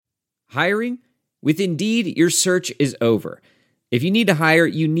Hiring? With Indeed, your search is over. If you need to hire,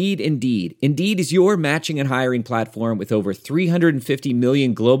 you need Indeed. Indeed is your matching and hiring platform with over 350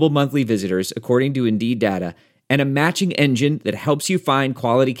 million global monthly visitors, according to Indeed data, and a matching engine that helps you find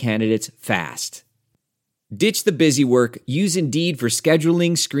quality candidates fast. Ditch the busy work. Use Indeed for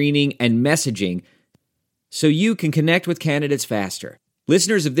scheduling, screening, and messaging so you can connect with candidates faster.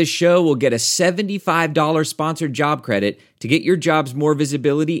 Listeners of this show will get a $75 sponsored job credit to get your jobs more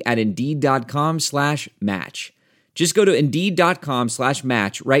visibility at Indeed.com/match. Just go to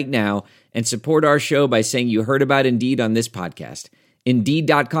Indeed.com/match right now and support our show by saying you heard about Indeed on this podcast.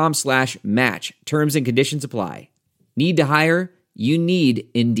 Indeed.com/match. Terms and conditions apply. Need to hire? You need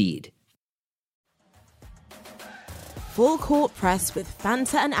Indeed. Full Court Press with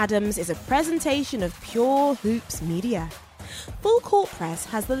Fanta and Adams is a presentation of Pure Hoops Media. Full Court Press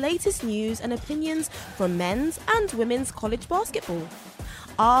has the latest news and opinions from men's and women's college basketball.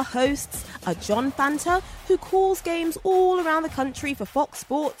 Our hosts are John Fanta, who calls games all around the country for Fox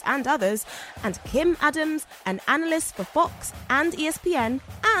Sports and others, and Kim Adams, an analyst for Fox and ESPN,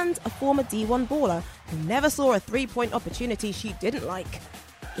 and a former D1 baller who never saw a three-point opportunity she didn't like.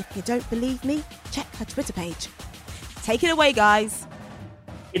 If you don't believe me, check her Twitter page. Take it away, guys.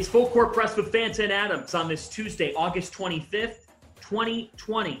 It's Full Court Press with Fanta and Adams on this Tuesday, August 25th,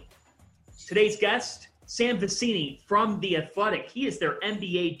 2020. Today's guest, Sam Vecenie from The Athletic. He is their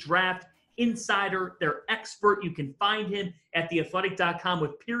NBA draft insider, their expert. You can find him at theathletic.com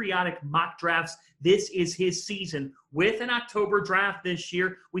with periodic mock drafts. This is his season. With an October draft this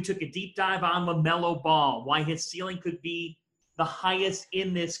year, we took a deep dive on LaMelo Ball, why his ceiling could be the highest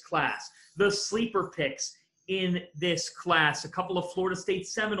in this class, the sleeper picks in this class, a couple of Florida State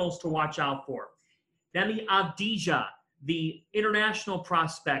Seminoles to watch out for. Demi Avdija, the international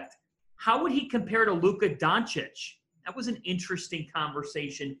prospect, how would he compare to Luka Doncic? That was an interesting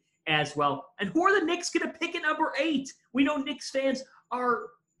conversation as well. And who are the Knicks going to pick at number 8? We know Knicks fans are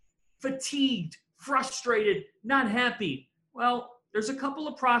fatigued, frustrated, not happy. Well, there's a couple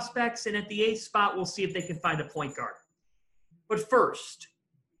of prospects, and at the 8th spot, we'll see if they can find a point guard. But first,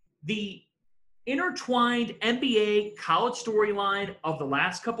 the intertwined NBA college storyline of the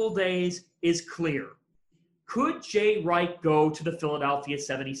last couple of days is clear. Could Jay Wright go to the Philadelphia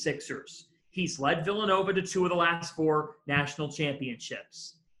 76ers? He's led Villanova to 2 of the last 4 national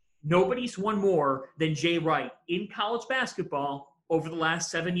championships. Nobody's won more than Jay Wright in college basketball over the last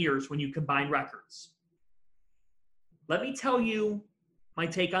 7 years when you combine records. Let me tell you my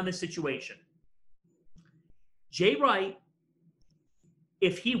take on this situation. Jay Wright,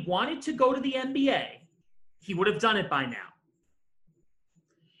 if he wanted to go to the NBA, he would have done it by now.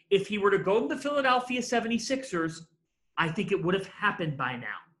 If he were to go to the Philadelphia 76ers, I think it would have happened by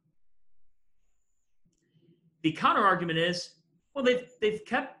now. The counter argument is, well, they've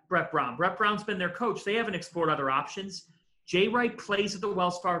kept Brett Brown. Brett Brown's been their coach. They haven't explored other options. Jay Wright plays at the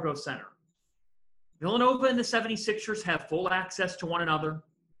Wells Fargo Center. Villanova and the 76ers have full access to one another.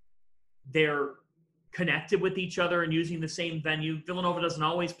 They're connected with each other and using the same venue. Villanova doesn't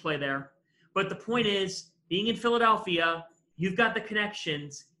always play there. But the point is, being in Philadelphia, you've got the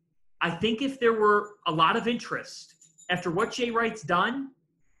connections. I think if there were a lot of interest after what Jay Wright's done,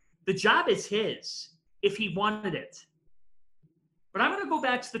 the job is his if he wanted it. But I'm going to go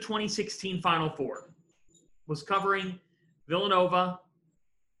back to the 2016 Final Four. Was covering Villanova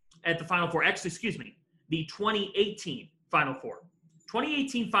at the Final Four. Actually, the 2018 Final Four.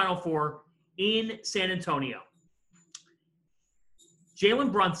 2018 Final Four in San Antonio.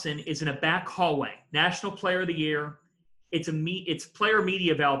 Jalen Brunson is in a back hallway. National Player of the Year. It's player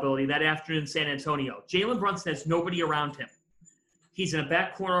media availability that afternoon in San Antonio. Jalen Brunson has nobody around him. He's in a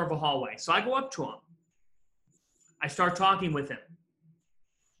back corner of a hallway. So I go up to him. I start talking with him.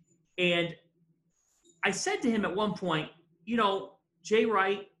 And I said to him at one point, Jay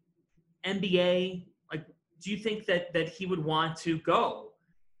Wright, NBA, do you think that he would want to go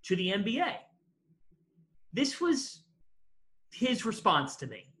to the NBA? This was his response to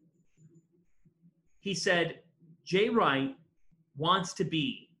me. He said, Jay Wright wants to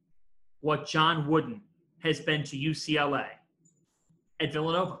be what John Wooden has been to UCLA at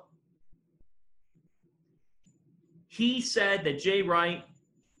Villanova. He said that Jay Wright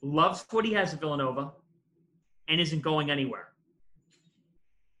loves what he has at Villanova and isn't going anywhere.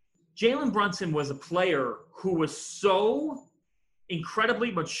 Jalen Brunson was a player who was so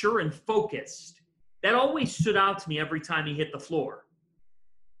incredibly mature and focused. That always stood out to me every time he hit the floor.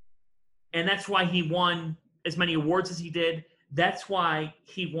 And that's why he won as many awards as he did. That's why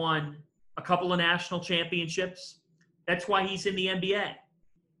he won a couple of national championships. That's why he's in the NBA.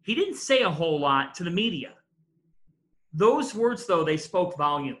 He didn't say a whole lot to the media. Those words, though, they spoke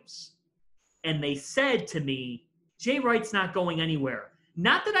volumes. and they said to me, Jay Wright's not going anywhere.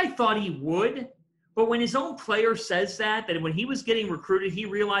 Not that I thought he would, but when his own player says that when he was getting recruited, he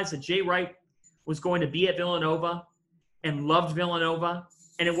realized that Jay Wright was going to be at Villanova and loved Villanova,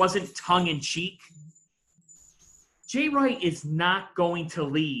 and it wasn't tongue-in-cheek. Jay Wright is not going to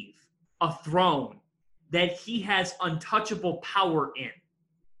leave a throne that he has untouchable power in.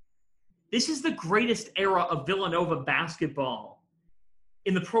 This is the greatest era of Villanova basketball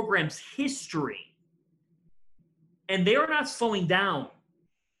in the program's history. And they are not slowing down.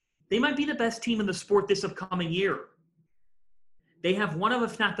 They might be the best team in the sport this upcoming year. They have one of,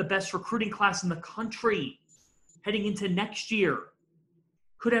 if not the best recruiting class in the country heading into next year.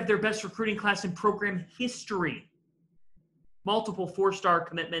 Could have their best recruiting class in program history. Multiple four-star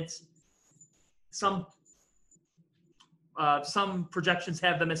commitments. Some projections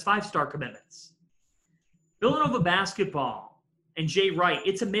have them as five-star commitments. Villanova basketball and Jay Wright,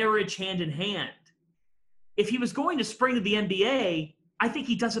 it's a marriage hand in hand. If he was going to spring to the NBA, I think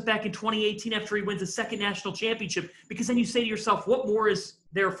he does it back in 2018 after he wins a second national championship, because then you say to yourself, what more is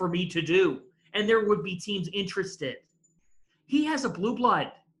there for me to do? And there would be teams interested. He has a blue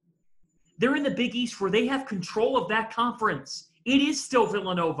blood. They're in the Big East where they have control of that conference. It is still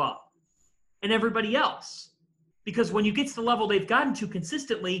Villanova and everybody else. Because when you get to the level they've gotten to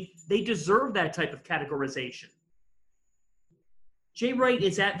consistently, they deserve that type of categorization. Jay Wright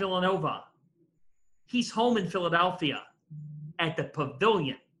is at Villanova. He's home in Philadelphia at the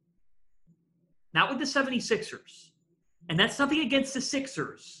Pavilion. Not with the 76ers. And that's nothing against the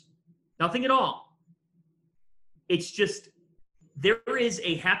Sixers. Nothing at all. It's just there is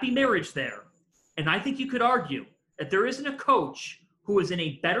a happy marriage there. And I think you could argue that there isn't a coach who is in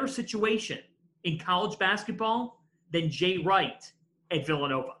a better situation in college basketball than Jay Wright at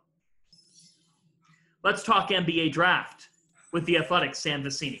Villanova. Let's talk NBA draft with the Athletic's Sam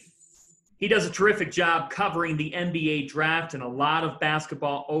Vecenie. He does a terrific job covering the NBA draft and a lot of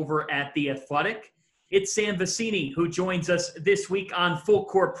basketball over at The Athletic. It's Sam Vecenie who joins us this week on Full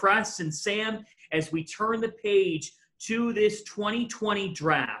Court Press. And Sam, as we turn the page to this 2020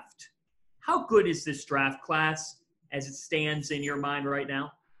 draft, how good is this draft class as it stands in your mind right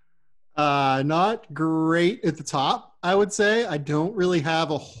now? Not great at the top, I would say. I don't really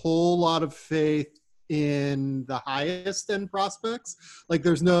have a whole lot of faith in the highest end prospects. Like,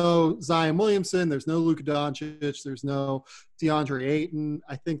 there's no Zion Williamson, there's no Luka Doncic, there's no DeAndre Ayton.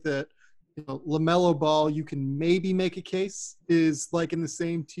 I think that, LaMelo Ball, you can maybe make a case is like in the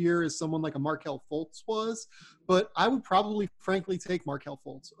same tier as someone like a Markelle Fultz was, but I would probably frankly take Markelle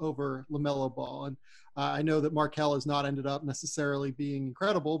Fultz over LaMelo Ball. And I know that Markelle has not ended up necessarily being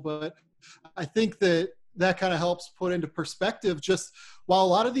incredible, but I think that kind of helps put into perspective just while a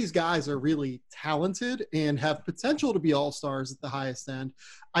lot of these guys are really talented and have potential to be all-stars at the highest end,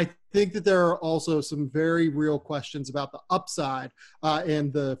 I think that there are also some very real questions about the upside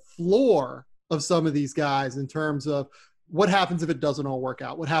and the floor of some of these guys in terms of what happens if it doesn't all work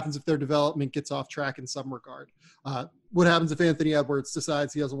out? What happens if their development gets off track in some regard? What happens if Anthony Edwards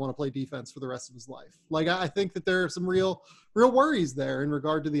decides he doesn't want to play defense for the rest of his life? Like, I think that there are some real worries there in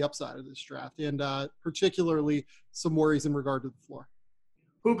regard to the upside of this draft, and particularly some worries in regard to the floor.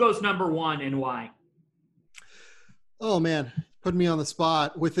 Who goes number one and why? Oh, man. Putting me on the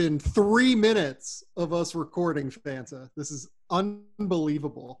spot within 3 minutes of us recording, Fanta. This is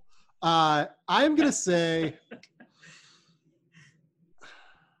unbelievable. I'm going to say –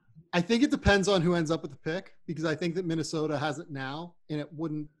 I think it depends on who ends up with the pick, because I think that Minnesota has it now, and it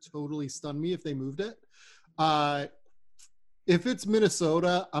wouldn't totally stun me if they moved it. If it's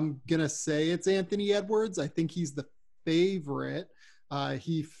Minnesota, I'm going to say it's Anthony Edwards. I think he's the favorite.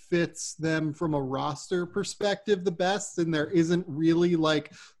 He fits them from a roster perspective the best, and there isn't really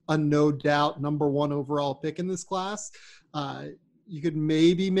like a no doubt number one overall pick in this class. You could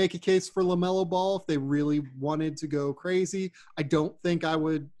maybe make a case for LaMelo Ball if they really wanted to go crazy. I don't think I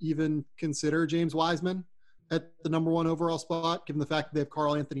would even consider James Wiseman at the number one overall spot, given the fact that they have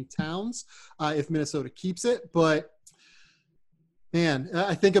Karl Anthony Towns, if Minnesota keeps it. But, man,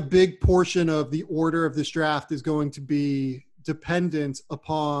 I think a big portion of the order of this draft is going to be dependent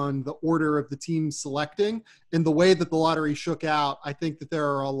upon the order of the teams selecting. And the way that the lottery shook out, I think that there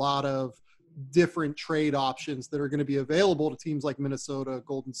are a lot of different trade options that are going to be available to teams like Minnesota,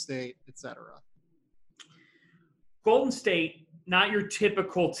 Golden State, etc. Golden State, not your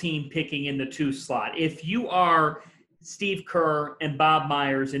typical team picking in the 2 slot. If you are Steve Kerr and Bob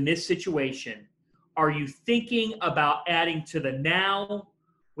Myers in this situation, are you thinking about adding to the now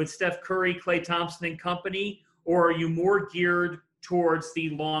with Steph Curry, Klay Thompson, and company, or are you more geared towards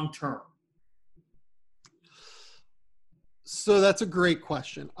the long term? So that's a great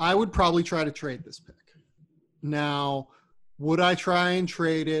question. I would probably try to trade this pick. Now, would I try and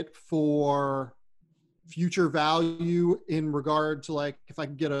trade it for future value in regard to, like, if I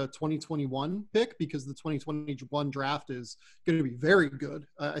could get a 2021 pick, because the 2021 draft is going to be very good.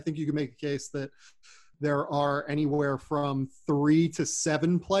 I think you can make a case that there are anywhere from 3 to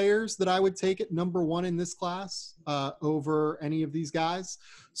 7 players that I would take at number 1 in this class over any of these guys.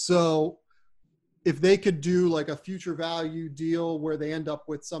 So if they could do like a future value deal where they end up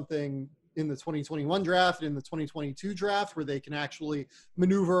with something in the 2021 draft, in the 2022 draft, where they can actually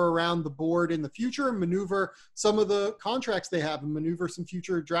maneuver around the board in the future and maneuver some of the contracts they have and maneuver some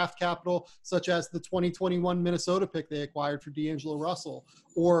future draft capital, such as the 2021 Minnesota pick they acquired for D'Angelo Russell,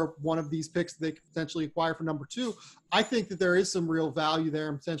 or one of these picks they could potentially acquire for number 2. I think that there is some real value there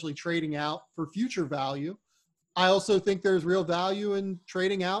in potentially trading out for future value. I also think there's real value in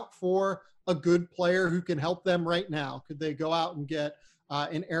trading out for a good player who can help them right now. Could they go out and get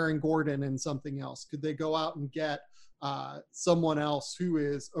an Aaron Gordon and something else? Could they go out and get someone else who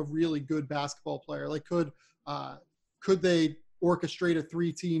is a really good basketball player? Like, could they orchestrate a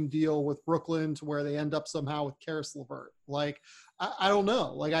 3-team deal with Brooklyn to where they end up somehow with Karis LeVert? Like, I don't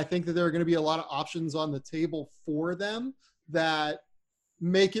know. Like, I think that there are going to be a lot of options on the table for them that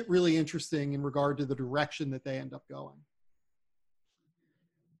make it really interesting in regard to the direction that they end up going.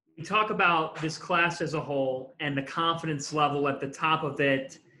 We talk about this class as a whole and the confidence level at the top of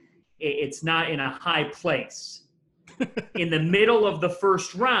it. It's not in a high place. In the middle of the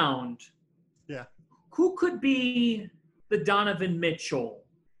first round, yeah, who could be the Donovan Mitchell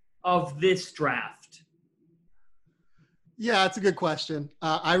of this draft? Yeah, it's a good question.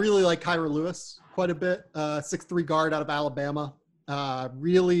 I really like Kyra Lewis quite a bit. 6'3" guard out of Alabama.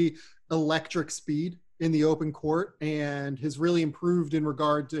 Really electric speed in the open court, and has really improved in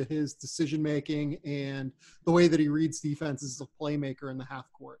regard to his decision-making and the way that he reads defenses as a playmaker in the half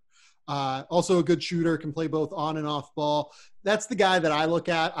court. Also a good shooter, can play both on and off ball. That's the guy that I look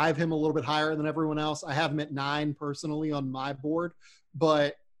at. I have him a little bit higher than everyone else. I have him at 9 personally on my board,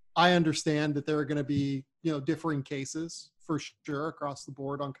 but I understand that there are going to be, differing cases for sure across the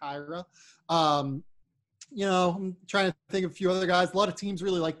board on Kyra. I'm trying to think of a few other guys. A lot of teams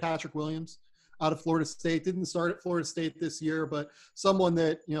really like Patrick Williams out of Florida State. Didn't start at Florida State this year, but someone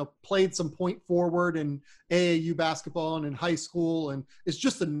that, played some point forward in AAU basketball and in high school, and is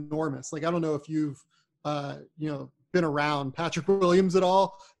just enormous. Like, I don't know if you've, been around Patrick Williams at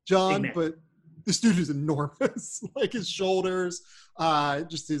all, John, but this dude is enormous. Like, his shoulders,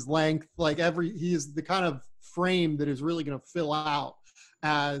 just his length, he is the kind of frame that is really going to fill out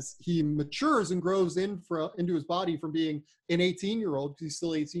as he matures and grows into his body from being an 18-year-old, because he's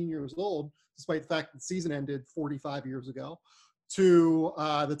still 18 years old, despite the fact that the season ended 45 years ago, to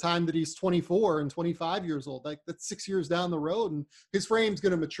the time that he's 24 and 25 years old. Like, that's 6 years down the road, and his frame's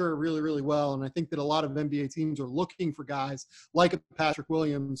going to mature really, really well. And I think that a lot of NBA teams are looking for guys like Patrick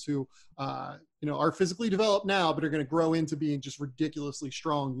Williams who, are physically developed now, but are going to grow into being just ridiculously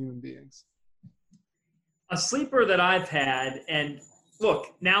strong human beings. A sleeper that I've had, and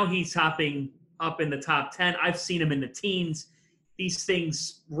look, now he's hopping up in the top 10. I've seen him in the teens. These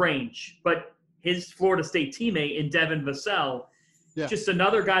things range. But his Florida State teammate in Devin Vassell, just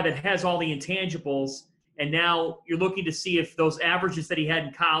another guy that has all the intangibles, and now you're looking to see if those averages that he had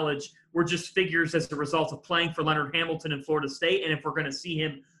in college were just figures as a result of playing for Leonard Hamilton in Florida State, and if we're going to see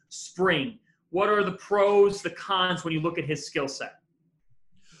him spring. What are the pros, the cons when you look at his skill set?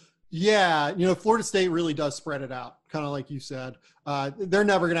 Yeah, Florida State really does spread it out, kind of like you said. They're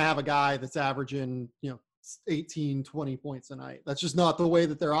never going to have a guy that's averaging, 18, 20 points a night. That's just not the way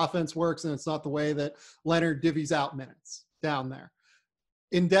that their offense works, and it's not the way that Leonard divvies out minutes down there.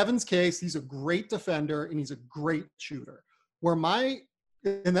 In Devin's case, he's a great defender and he's a great shooter.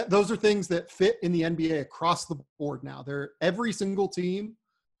 Those are things that fit in the NBA across the board now. Every single team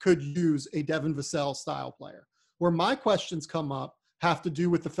could use a Devin Vassell style player. Where my questions come up have to do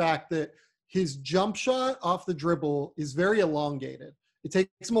with the fact that his jump shot off the dribble is very elongated. It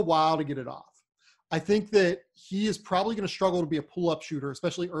takes him a while to get it off. I think that he is probably going to struggle to be a pull-up shooter,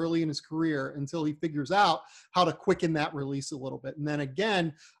 especially early in his career, until he figures out how to quicken that release a little bit. And then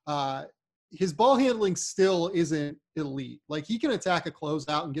again, his ball handling still isn't elite. Like, he can attack a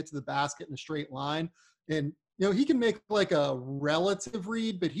closeout and get to the basket in a straight line. And, he can make like a relative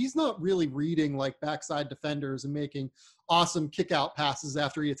read, but he's not really reading like backside defenders and making awesome kick-out passes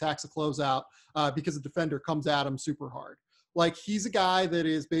after he attacks a closeout because the defender comes at him super hard. Like, he's a guy that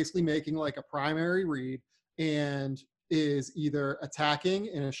is basically making like a primary read and is either attacking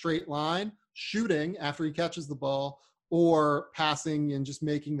in a straight line, shooting after he catches the ball, or passing and just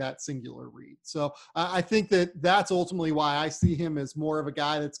making that singular read. So I think that that's ultimately why I see him as more of a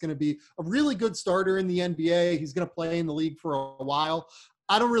guy that's going to be a really good starter in the NBA. He's going to play in the league for a while.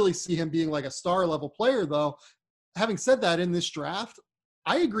 I don't really see him being like a star level player though. Having said that, in this draft,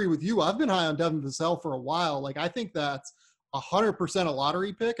 I agree with you. I've been high on Devin Vassell for a while. Like, I think that's 100% a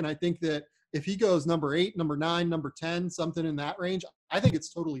lottery pick. And I think that if he goes number 8, number 9, number 10, something in that range, I think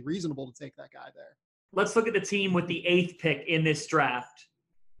it's totally reasonable to take that guy there. Let's look at the team with the 8th pick in this draft,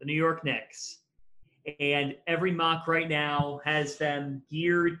 the New York Knicks. And every mock right now has them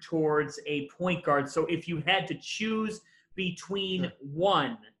geared towards a point guard. So if you had to choose between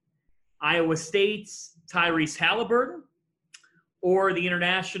one, Iowa State's Tyrese Halliburton or the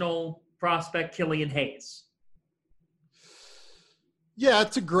international prospect Killian Hayes? Yeah,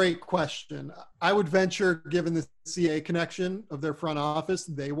 it's a great question. I would venture, given the CAA connection of their front office,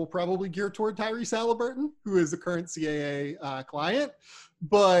 they will probably gear toward Tyrese Halliburton, who is the current CAA client.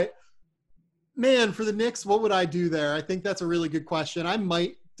 But, man, for the Knicks, what would I do there? I think that's a really good question. I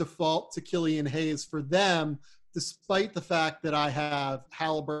might default to Killian Hayes for them, despite the fact that I have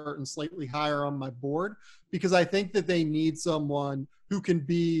Halliburton slightly higher on my board, because I think that they need someone who can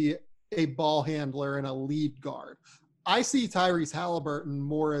be a ball handler and a lead guard. I see Tyrese Halliburton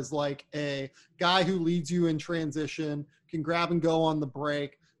more as like a guy who leads you in transition, can grab and go on the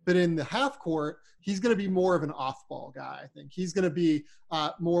break, but in the half court, he's going to be more of an off-ball guy, I think. He's going to be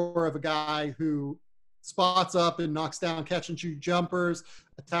more of a guy who spots up and knocks down catch-and-shoot jumpers,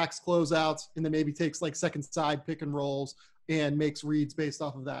 attacks closeouts, and then maybe takes like second side pick and rolls and makes reads based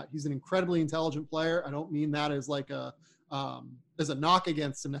off of that. He's an incredibly intelligent player. I don't mean that as like as a knock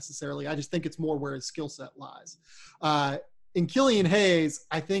against him necessarily. I just think it's more where his skill set lies. In Killian Hayes,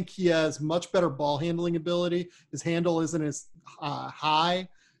 I think he has much better ball handling ability. His handle isn't as high.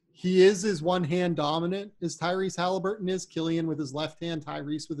 He is as one hand dominant as Tyrese Halliburton is. Killian with his left hand,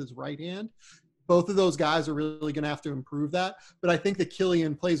 Tyrese with his right hand. Both of those guys are really going to have to improve that. But I think that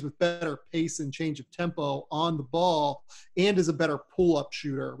Killian plays with better pace and change of tempo on the ball and is a better pull-up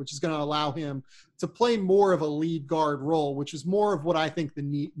shooter, which is going to allow him to play more of a lead guard role, which is more of what I think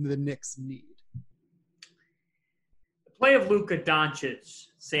the Knicks need. The play of Luka Doncic,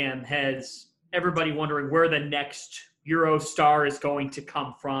 Sam, has everybody wondering where the next Euro star is going to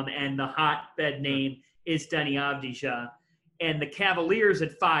come from, and the hotbed name is Deni Avdija. And the Cavaliers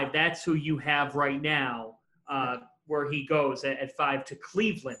at 5, that's who you have right now, where he goes at 5 to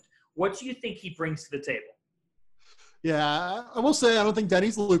Cleveland. What do you think he brings to the table? Yeah, I will say I don't think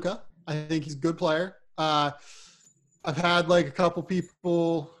Denny's Luka. I think he's a good player. I've had like a couple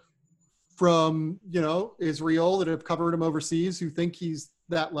people from, Israel that have covered him overseas who think he's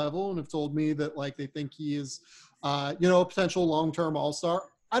that level and have told me that like they think he is, a potential long-term all-star.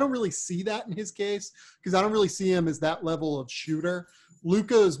 I don't really see that in his case because I don't really see him as that level of shooter.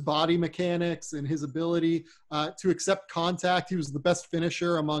 Luka's body mechanics and his ability to accept contact. He was the best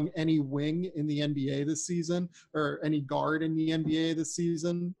finisher among any wing in the NBA this season, or any guard in the NBA this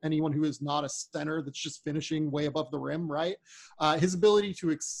season. Anyone who is not a center that's just finishing way above the rim, right? His ability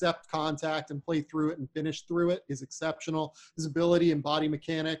to accept contact and play through it and finish through it is exceptional. His ability and body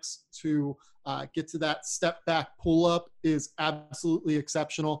mechanics to get to that step back pull up is absolutely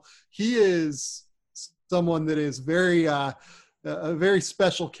exceptional. He is someone that is a very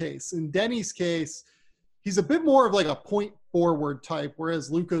special case. In Denny's case, he's a bit more of like a point forward type, whereas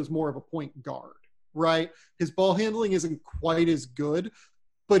Luka's more of a point guard, right? His ball handling isn't quite as good,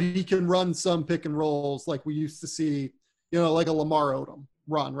 but he can run some pick and rolls like we used to see, like a Lamar Odom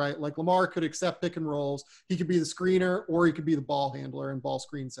run, right? Like Lamar could accept pick and rolls. He could be the screener or he could be the ball handler in ball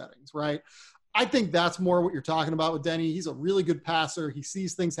screen settings, right? I think that's more what you're talking about with Denny. He's a really good passer. He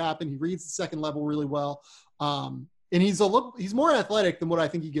sees things happen. He reads the second level really well. And he's more athletic than what I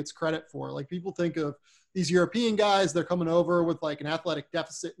think he gets credit for. Like people think of these European guys, they're coming over with like an athletic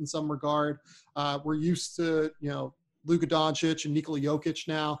deficit in some regard. We're used to, Luka Doncic and Nikola Jokic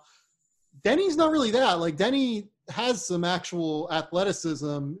now. Denny's not really that. Like Denny has some actual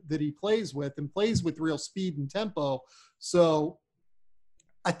athleticism that he plays with and plays with real speed and tempo. So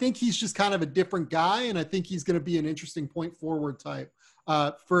I think he's just kind of a different guy. And I think he's going to be an interesting point forward type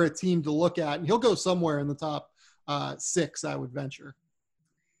for a team to look at. And he'll go somewhere in the top 6, I would venture.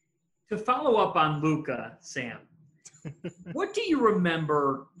 To follow up on Luka, Sam, what do you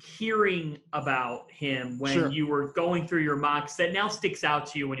remember hearing about him when you were going through your mocks that now sticks out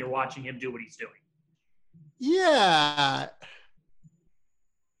to you when you're watching him do what he's doing? Yeah.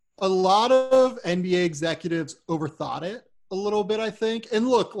 A lot of NBA executives overthought it a little bit, I think. And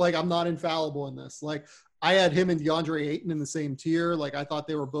look, like I'm not infallible in this. Like I had him and DeAndre Ayton in the same tier. Like I thought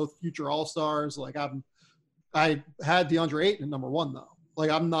they were both future all-stars. Like I'm I had DeAndre Ayton at number 1 though. Like,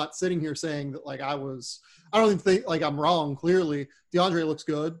 I'm not sitting here saying that like I don't even think like I'm wrong. Clearly DeAndre looks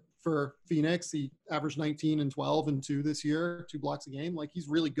good for Phoenix. He averaged 19 and 12 and 2 this year, 2 blocks a game. Like, he's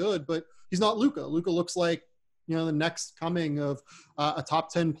really good, but he's not Luka. Luka looks like, you know, the next coming of a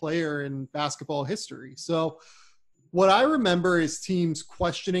top 10 player in basketball history. So what I remember is teams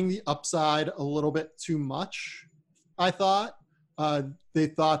questioning the upside a little bit too much. I thought they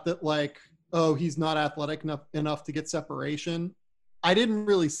thought that like, oh, he's not athletic enough to get separation. I didn't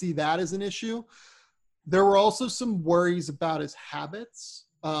really see that as an issue. There were also some worries about his habits.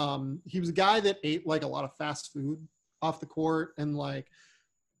 He was a guy that ate like a lot of fast food off the court and like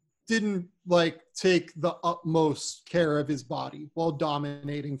didn't like take the utmost care of his body while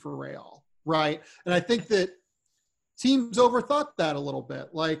dominating for Real, right? And I think that teams overthought that a little bit.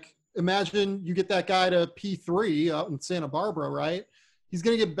 Like, imagine you get that guy to P3 out in Santa Barbara, right? He's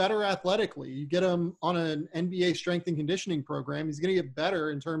going to get better athletically. You get him on an NBA strength and conditioning program, he's going to get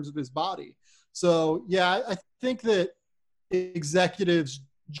better in terms of his body. So, yeah, I think that executives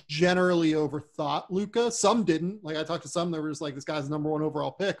generally overthought Luka. Some didn't. Like, I talked to some that were just like, this guy's the number 1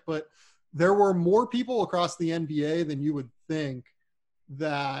 overall pick. But there were more people across the NBA than you would think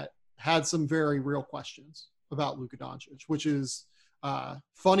that had some very real questions about Luka Doncic, which is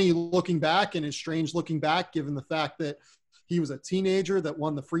funny looking back and is strange looking back, given the fact that he was a teenager that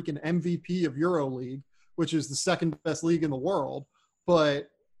won the freaking MVP of EuroLeague, which is the second best league in the world. But,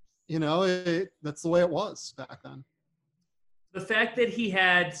 you know, that's the way it was back then. The fact that he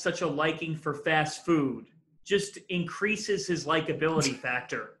had such a liking for fast food just increases his likability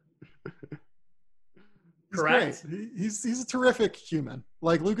factor. Correct? He's a terrific human.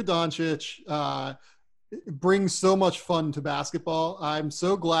 Like, Luka Doncic brings so much fun to basketball. I'm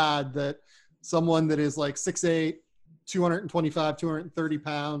so glad that someone that is like 6'8", 225, 230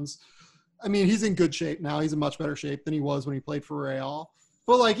 pounds. I mean, he's in good shape now. He's in much better shape than he was when he played for Real.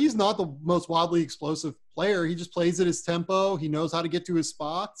 But like, he's not the most wildly explosive player. He just plays at his tempo. He knows how to get to his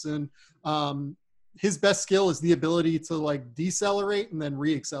spots. And his best skill is the ability to like decelerate and then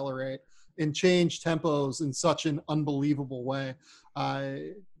reaccelerate and change tempos in such an unbelievable way.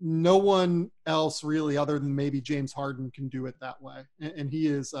 No one else really, other than maybe James Harden, can do it that way. And he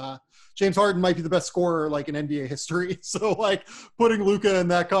is James Harden might be the best scorer like in NBA history. So like, putting Luka in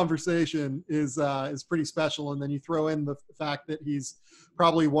that conversation is pretty special. And then you throw in the fact that he's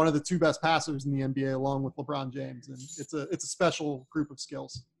probably one of the 2 best passers in the NBA, along with LeBron James, and it's a special group of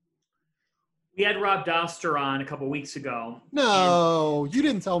skills. We had Rob Doster on a couple weeks ago. No, you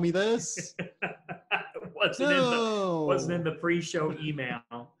didn't tell me this. wasn't in the pre-show email.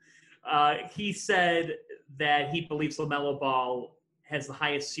 He said that he believes LaMelo Ball has the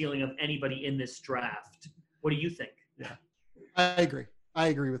highest ceiling of anybody in this draft. What do you think? Yeah, I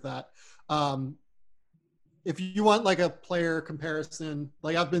agree with that. If you want like a player comparison,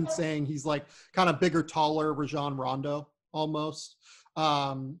 like I've been saying, he's like kind of bigger, taller Rajon Rondo almost.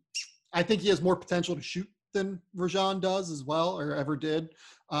 I think he has more potential to shoot than Rajon does as well, or ever did.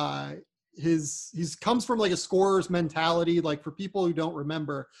 He's comes from like a scorer's mentality. Like, for people who don't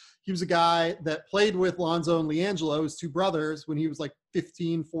remember, he was a guy that played with Lonzo and LiAngelo, his 2 brothers, when he was like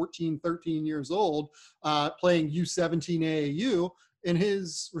 15, 14, 13 years old, playing U17 AAU, and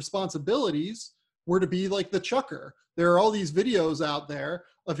his responsibilities were to be like the chucker. There are all these videos out there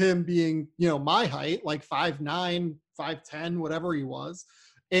of him being, you know, my height, like 5'9", 5'10", whatever he was,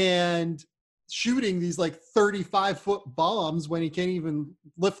 and shooting these like 35-foot bombs when he can't even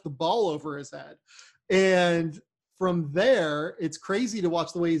lift the ball over his head. And from there, it's crazy to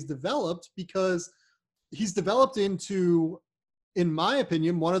watch the way he's developed, because he's developed into, in my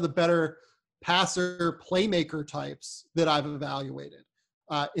opinion, one of the better passer playmaker types that I've evaluated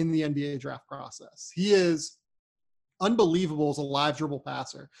in the NBA draft process. He is unbelievable as a live dribble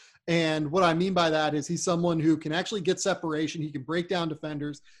passer. And what I mean by that is he's someone who can actually get separation. He can break down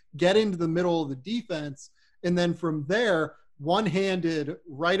defenders, get into the middle of the defense, and then from there, one-handed,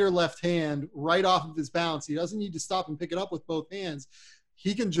 right or left hand, right off of his bounce. He doesn't need to stop and pick it up with both hands.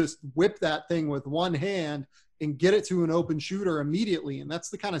 He can just whip that thing with one hand and get it to an open shooter immediately. And that's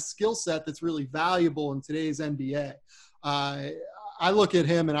the kind of skill set that's really valuable in today's NBA. I look at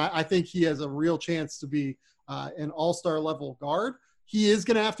him and I think he has a real chance to be an all-star level guard. He is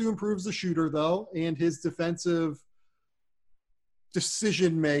going to have to improve as a shooter, though, and his defensive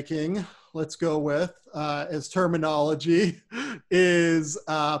decision-making, let's go with, as terminology, is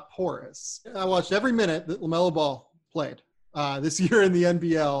porous. I watched every minute that LaMelo Ball played this year in the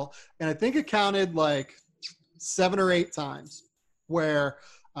NBL, and I think it counted like 7 or 8 times where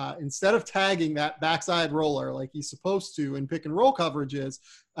Instead of tagging that backside roller like he's supposed to in pick and roll coverages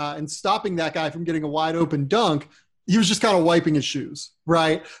and stopping that guy from getting a wide open dunk, he was just kind of wiping his shoes,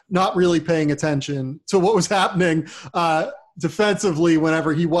 right? Not really paying attention to what was happening defensively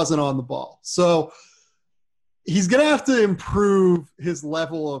whenever he wasn't on the ball. So he's going to have to improve his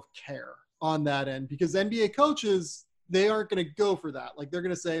level of care on that end, because NBA coaches, they aren't going to go for that. Like, they're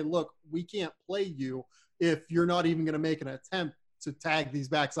going to say, look, we can't play you if you're not even going to make an attempt to tag these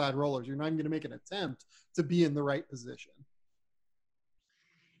backside rollers. You're not even going to make an attempt to be in the right position.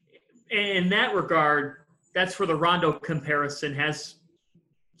 In that regard, that's where the Rondo comparison has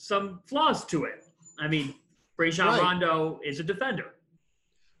some flaws to it. I mean, Rajon Rondo is a defender.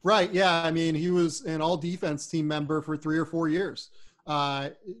 Right, yeah. I mean, he was an all-defense team member for 3 or 4 years.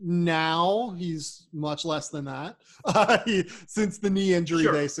 Now he's much less than that. Since the knee injury,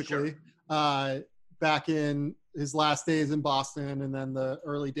 basically. Back in his last days in Boston and then the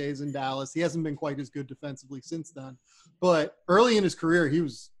early days in Dallas. He hasn't been quite as good defensively since then. But early in his career, he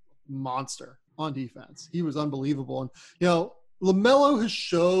was a monster on defense. He was unbelievable. And, you know, LaMelo has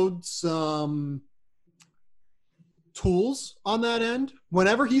showed some tools on that end.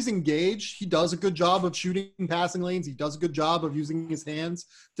 Whenever he's engaged, he does a good job of shooting passing lanes. He does a good job of using his hands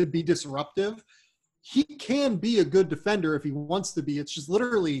to be disruptive. He can be a good defender if he wants to be. It's just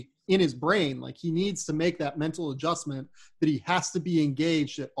literally in his brain. Like, he needs to make that mental adjustment that he has to be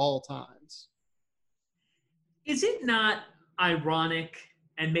engaged at all times. Is it not ironic,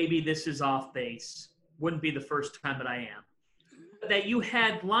 and maybe this is off base, wouldn't be the first time that I am, that you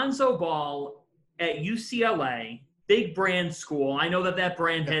had Lonzo Ball at UCLA, big brand school. I know that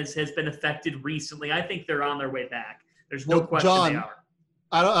brand has been affected recently. I think they're on their way back. There's no question John, they are.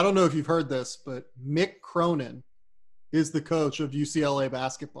 I don't know if you've heard this, but Mick Cronin is the coach of UCLA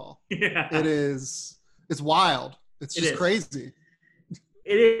basketball. Yeah. It's wild. It's just crazy.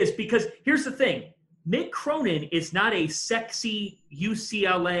 It is, because here's the thing. Mick Cronin is not a sexy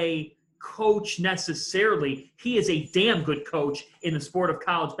UCLA coach necessarily. He is a damn good coach in the sport of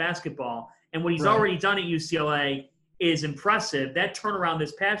college basketball. And what he's already done at UCLA is impressive. That turnaround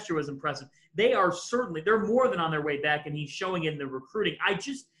this past year was impressive. They're more than on their way back, and he's showing it in the recruiting.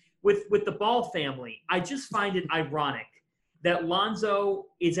 With the Ball family, I just find it ironic that Lonzo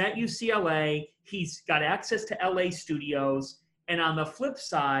is at UCLA. He's got access to LA studios. And on the flip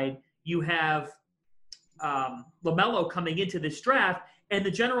side, you have LaMelo coming into this draft, and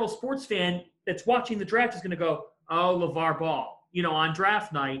the general sports fan that's watching the draft is going to go, oh, LeVar Ball, on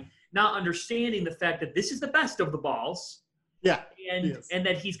draft night, not understanding the fact that this is the best of the Balls. Yeah. And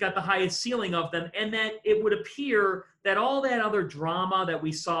that he's got the highest ceiling of them, and that it would appear that all that other drama that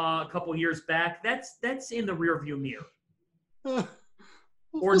we saw a couple years back, that's in the rearview mirror.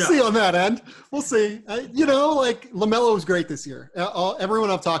 We'll see on that end. We'll see. Like, LaMelo was great this year. Everyone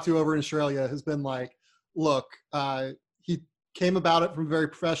I've talked to over in Australia has been like, look, he came about it from a very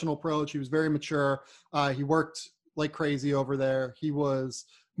professional approach. He was very mature. He worked like crazy over there. He was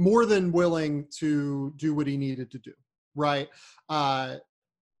more than willing to do what he needed to do. Right. How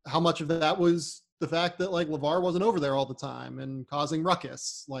much of that was the fact that, like, LeVar wasn't over there all the time and causing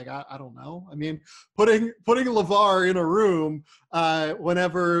ruckus? Like, I don't know. I mean, putting LeVar in a room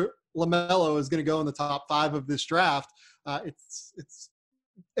whenever LaMelo is going to go in the top 5 of this draft, it's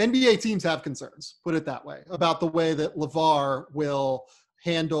NBA teams have concerns, put it that way, about the way that LeVar will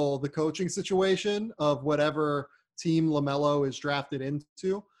handle the coaching situation of whatever team LaMelo is drafted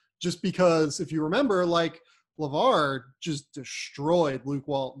into. Just because, if you remember, like, LeVar just destroyed Luke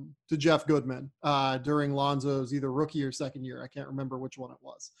Walton to Jeff Goodman during Lonzo's either rookie or second year. I can't remember which one it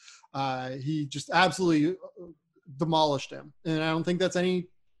was. He just absolutely demolished him. And I don't think that's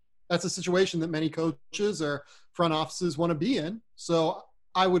a situation that many coaches or front offices want to be in. So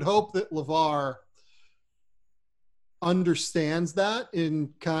I would hope that LeVar understands that and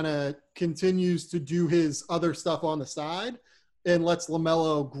kind of continues to do his other stuff on the side and lets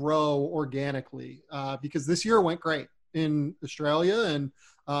LaMelo grow organically, because this year went great in Australia. And,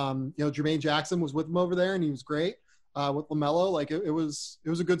 Jermaine Jackson was with him over there, and he was great with LaMelo. Like, it was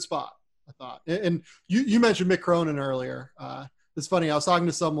a good spot, I thought. And you mentioned Mick Cronin earlier. It's funny. I was talking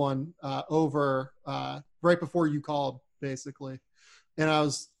to someone over right before you called, basically. And I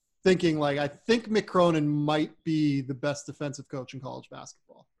was thinking, like, I think Mick Cronin might be the best defensive coach in college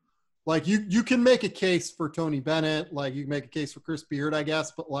basketball. Like, you can make a case for Tony Bennett, like, you can make a case for Chris Beard, I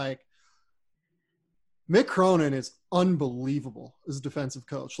guess, but, like, Mick Cronin is unbelievable as a defensive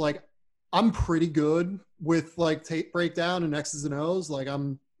coach. Like, I'm pretty good with, like, tape breakdown and X's and O's. Like,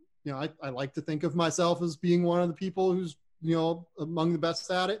 I like to think of myself as being one of the people who's, among the best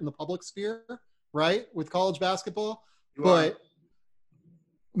at it in the public sphere, right, with college basketball. But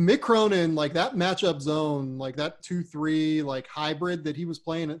Mick Cronin, like that matchup zone, like that 2-3 like hybrid that he was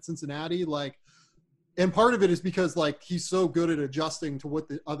playing at Cincinnati, like, and part of it is because like he's so good at adjusting to what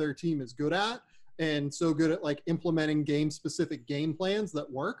the other team is good at and so good at like implementing game specific game plans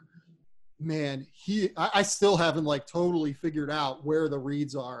that work. Man, I still haven't like totally figured out where the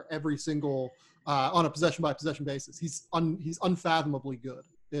reads are every single on a possession by possession basis. He's unfathomably good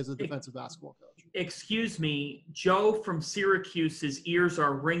as a defensive basketball coach. Excuse me, Joe from Syracuse's ears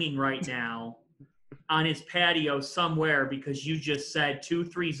are ringing right now on his patio somewhere because you just said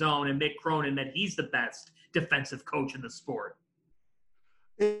 2-3 zone and Mick Cronin that he's the best defensive coach in the sport.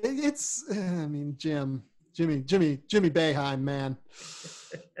 It's, I mean, Jimmy Boeheim, man.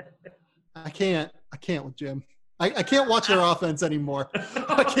 I can't with Jim. I can't watch their offense anymore.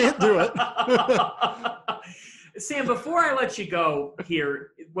 I can't do it. Sam, before I let you go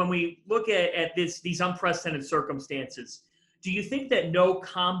here, when we look at these unprecedented circumstances, do you think that no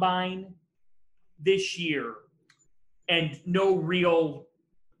combine this year and no real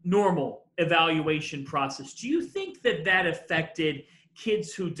normal evaluation process, do you think that affected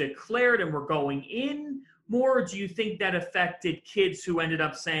kids who declared and were going in more, or do you think that affected kids who ended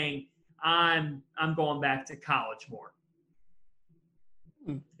up saying, I'm going back to college more?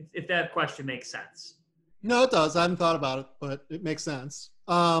 If that question makes sense. No, it does. I hadn't thought about it, but it makes sense.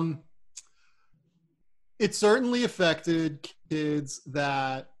 It certainly affected kids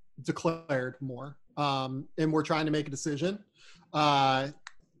that declared more and were trying to make a decision. I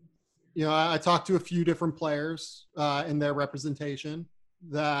talked to a few different players in their representation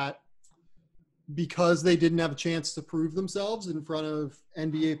that because they didn't have a chance to prove themselves in front of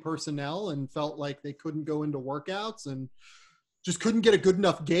NBA personnel and felt like they couldn't go into workouts and just couldn't get a good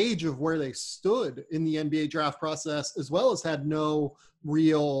enough gauge of where they stood in the NBA draft process, as well as had no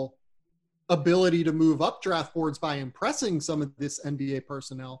real ability to move up draft boards by impressing some of this NBA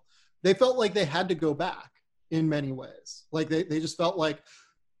personnel, they felt like they had to go back in many ways. Like they just felt like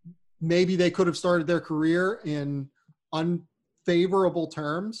maybe they could have started their career in unfavorable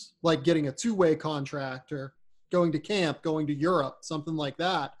terms, like getting a two-way contract or going to camp, going to Europe, something like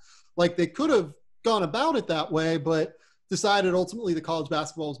that. Like they could have gone about it that way, but decided ultimately the college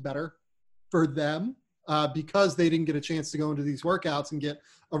basketball was better for them because they didn't get a chance to go into these workouts and get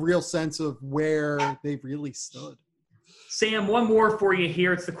a real sense of where they really stood. Sam, one more for you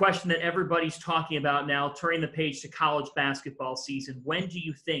here. It's the question that everybody's talking about now, turning the page to college basketball season. When do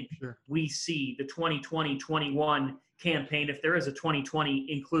you think we see the 2020-21 campaign, if there is a 2020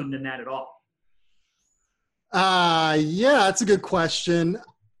 included in that at all? Yeah, that's a good question.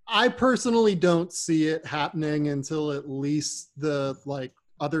 I personally don't see it happening until at least the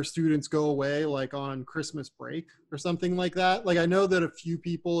other students go away, like on Christmas break or something like that. Like I know that a few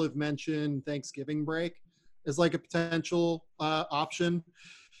people have mentioned Thanksgiving break as like a potential option.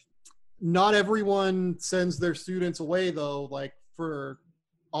 Not everyone sends their students away though, like for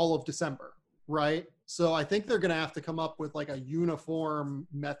all of December, right? So I think they're going to have to come up with like a uniform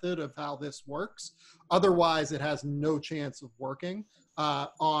method of how this works. Otherwise, it has no chance of working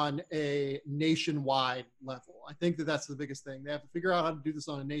on a nationwide level. I think that's the biggest thing. They have to figure out how to do this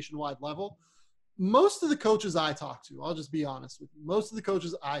on a nationwide level. Most of the coaches I talk to, I'll just be honest with you, most of the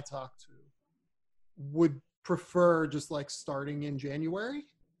coaches I talk to would prefer just like starting in January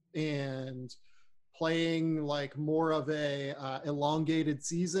and playing like more of a elongated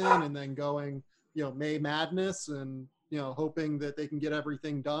season and then going, May Madness and, hoping that they can get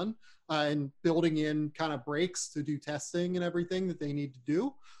everything done and building in kind of breaks to do testing and everything that they need to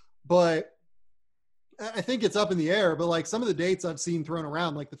do. But I think it's up in the air, but like some of the dates I've seen thrown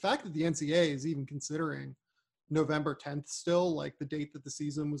around, like the fact that the NCAA is even considering November 10th still, like the date that the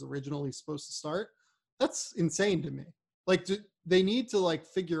season was originally supposed to start, that's insane to me. Like they need to like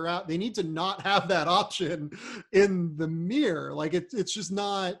figure out, they need to not have that option in the mirror. Like it's just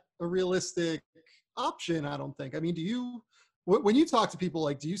not a realistic option, I don't think. I mean, when you talk to people,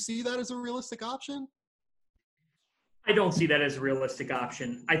 like, do you see that as a realistic option? I don't see that as a realistic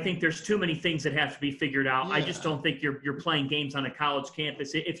option. I think there's too many things that have to be figured out. Yeah. I just don't think you're playing games on a college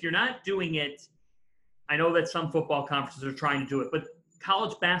campus. If you're not doing it, I know that some football conferences are trying to do it, but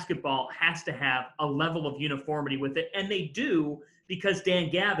college basketball has to have a level of uniformity with it. And they do, because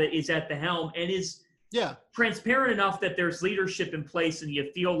Dan Gavitt is at the helm and is transparent enough that there's leadership in place and you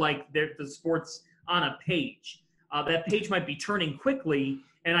feel like the sport's on a page. That page might be turning quickly,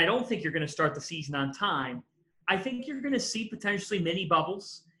 and I don't think you're going to start the season on time. I think you're going to see potentially mini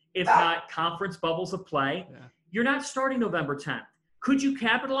bubbles, if not conference bubbles of play. Yeah. You're not starting November 10th. Could you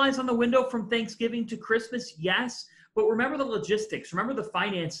capitalize on the window from Thanksgiving to Christmas? Yes. But remember the logistics. Remember the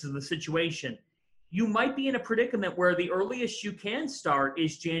finances of the situation. you might be in a predicament where the earliest you can start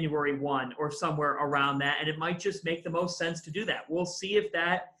is January 1 or somewhere around that, and it might just make the most sense to do that. We'll see if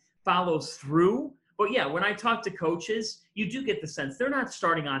that follows through. But yeah, when I talk to coaches, you do get the sense they're not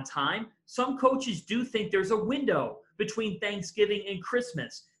starting on time. Some coaches do think there's a window between Thanksgiving and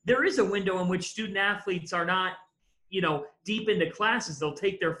Christmas. There is a window in which student athletes are not, deep into classes. They'll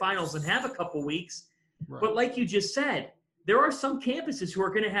take their finals and have a couple weeks. Right. But like you just said, there are some campuses who are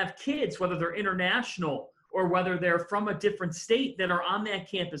going to have kids, whether they're international or whether they're from a different state, that are on that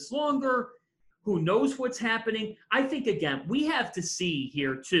campus longer. Who knows what's happening? I think, again, we have to see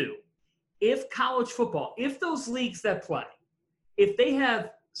here too, if college football, if those leagues that play, if they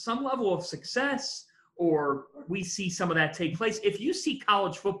have some level of success, or we see some of that take place, if you see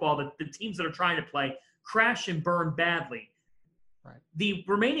college football, the teams that are trying to play crash and burn badly, right, the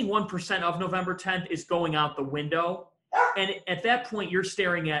remaining 1% of November 10th is going out the window. And at that point, you're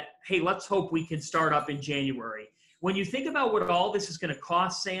staring at, hey, let's hope we can start up in January. When you think about what all this is going to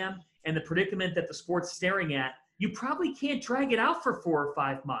cost, Sam, and the predicament that the sport's staring at, you probably can't drag it out for 4 or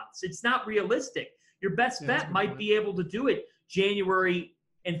 5 months. It's not realistic. Your best bet might be able to do it January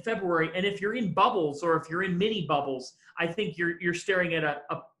and February. And if you're in bubbles or if you're in mini bubbles, I think you're staring at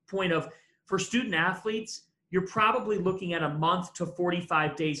a point of, for student athletes, you're probably looking at a month to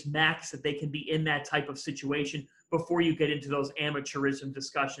 45 days max that they can be in that type of situation before you get into those amateurism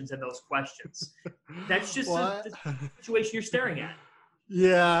discussions and those questions. That's just the situation you're staring at.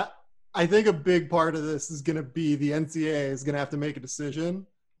 Yeah, I think a big part of this is going to be the NCAA is going to have to make a decision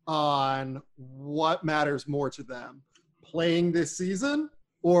on what matters more to them, playing this season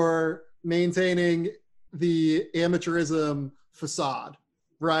or maintaining the amateurism facade,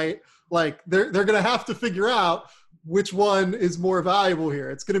 right? Like they're going to have to figure out which one is more valuable here.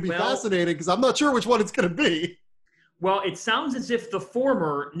 It's going to be fascinating because I'm not sure which one it's going to be. Well, it sounds as if the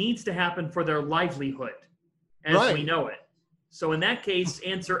former needs to happen for their livelihood as we know it. So in that case,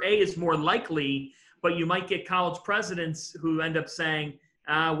 answer A is more likely, but you might get college presidents who end up saying,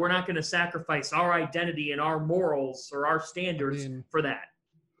 we're not going to sacrifice our identity and our morals or our standards for that.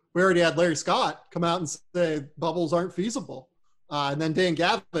 We already had Larry Scott come out and say bubbles aren't feasible. And then Dan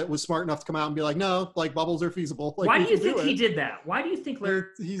Gavitt was smart enough to come out and be like, no, like bubbles are feasible. Like, why do you think he did that? Why do you think Larry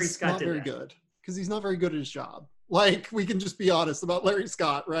Scott did that? He's not very good because he's not very good at his job. Like, we can just be honest about Larry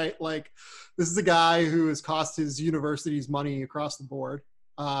Scott, right? Like, this is a guy who has cost his universities money across the board.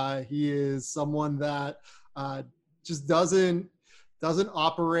 He is someone that just doesn't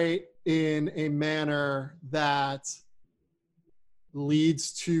operate in a manner that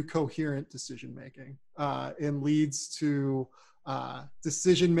leads to coherent decision-making and leads to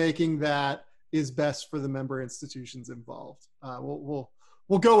decision-making that is best for the member institutions involved. We'll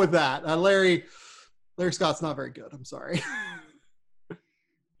go with that. Larry Scott's not very good. I'm sorry.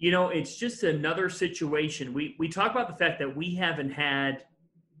 It's just another situation. We talk about the fact that we haven't had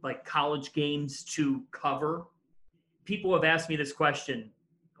like college games to cover. People have asked me this question.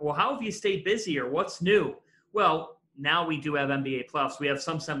 Well, how have you stayed busy or what's new? Well, now we do have NBA playoffs. We have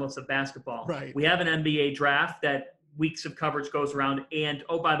some semblance of basketball. Right. We have an NBA draft that weeks of coverage goes around. And,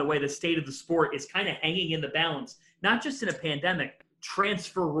 oh, by the way, the state of the sport is kind of hanging in the balance, not just in a pandemic,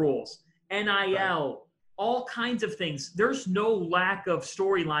 transfer rules, NIL, all kinds of things. There's no lack of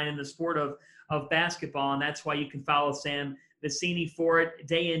storyline in the sport of basketball, and that's why you can follow Sam Vecenie for it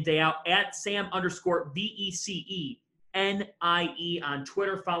day in, day out at Sam_VECENIE on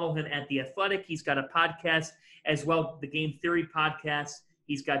Twitter. Follow him at The Athletic. He's got a podcast as well, the Game Theory podcast.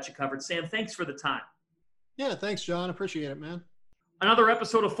 He's got you covered. Sam, thanks for the time. Yeah, thanks, John. Appreciate it, man. Another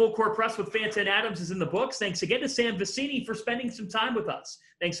episode of Full Court Press with Fanta and Adams is in the books. Thanks again to Sam Vecenie for spending some time with us.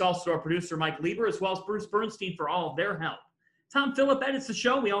 Thanks also to our producer, Mike Lieber, as well as Bruce Bernstein for all of their help. Tom Phillip edits the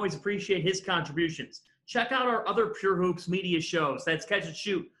show. We always appreciate his contributions. Check out our other Pure Hoops media shows. That's Catch and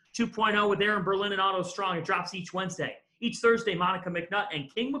Shoot 2.0 with Aaron Berlin and Otto Strong. It drops each Wednesday. Each Thursday, Monica McNutt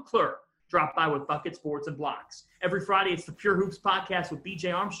and King McClure drop by with buckets, boards, and blocks. Every Friday, it's the Pure Hoops podcast with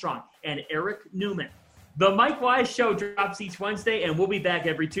BJ Armstrong and Eric Newman. The Mike Wise Show drops each Wednesday, and we'll be back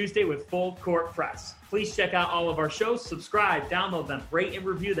every Tuesday with Full Court Press. Please check out all of our shows, subscribe, download them, rate and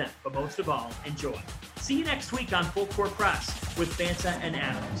review them, but most of all, enjoy. See you next week on Full Court Press with Fanta and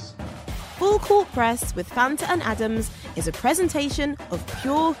Adams. Full Court Press with Fanta and Adams is a presentation of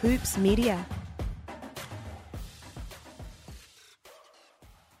Pure Hoops Media.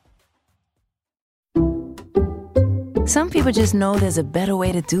 Some people just know there's a better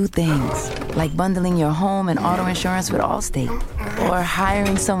way to do things, like bundling your home and auto insurance with Allstate, or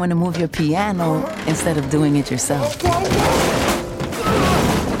hiring someone to move your piano instead of doing it yourself.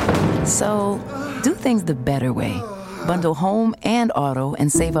 So, do things the better way. Bundle home and auto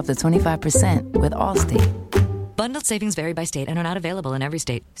and save up to 25% with Allstate. Bundled savings vary by state and are not available in every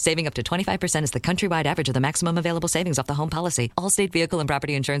state. Saving up to 25% is the countrywide average of the maximum available savings off the home policy. Allstate Vehicle and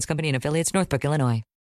Property Insurance Company and Affiliates, Northbrook, Illinois.